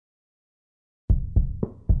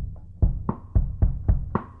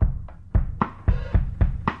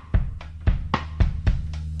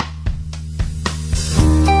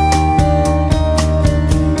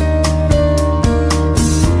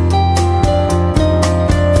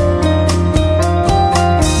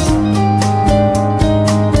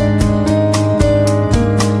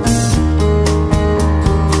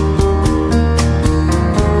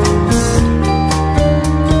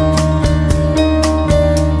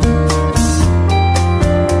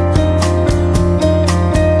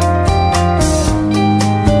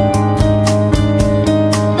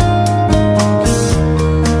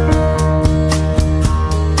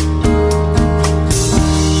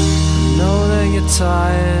get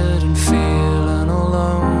tired and feeling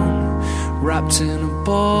alone, wrapped in a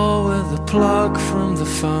ball with a plug from the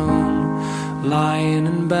phone, lying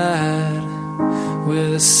in bed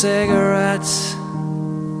with a cigarette.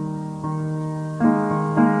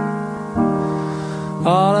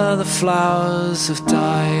 All of the flowers have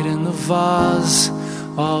died in the vase.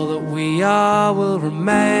 All that we are will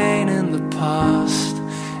remain in the past.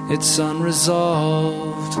 It's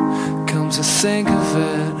unresolved, come to think of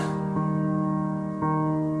it.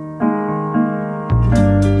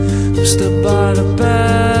 I'm stood by the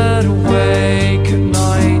bed, awake at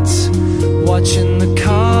night, watching the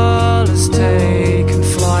colours taking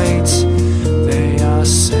flight. They are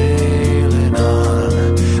sailing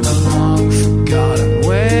on a long forgotten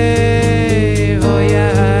wave. Oh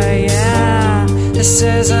yeah, yeah. This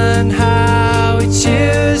isn't how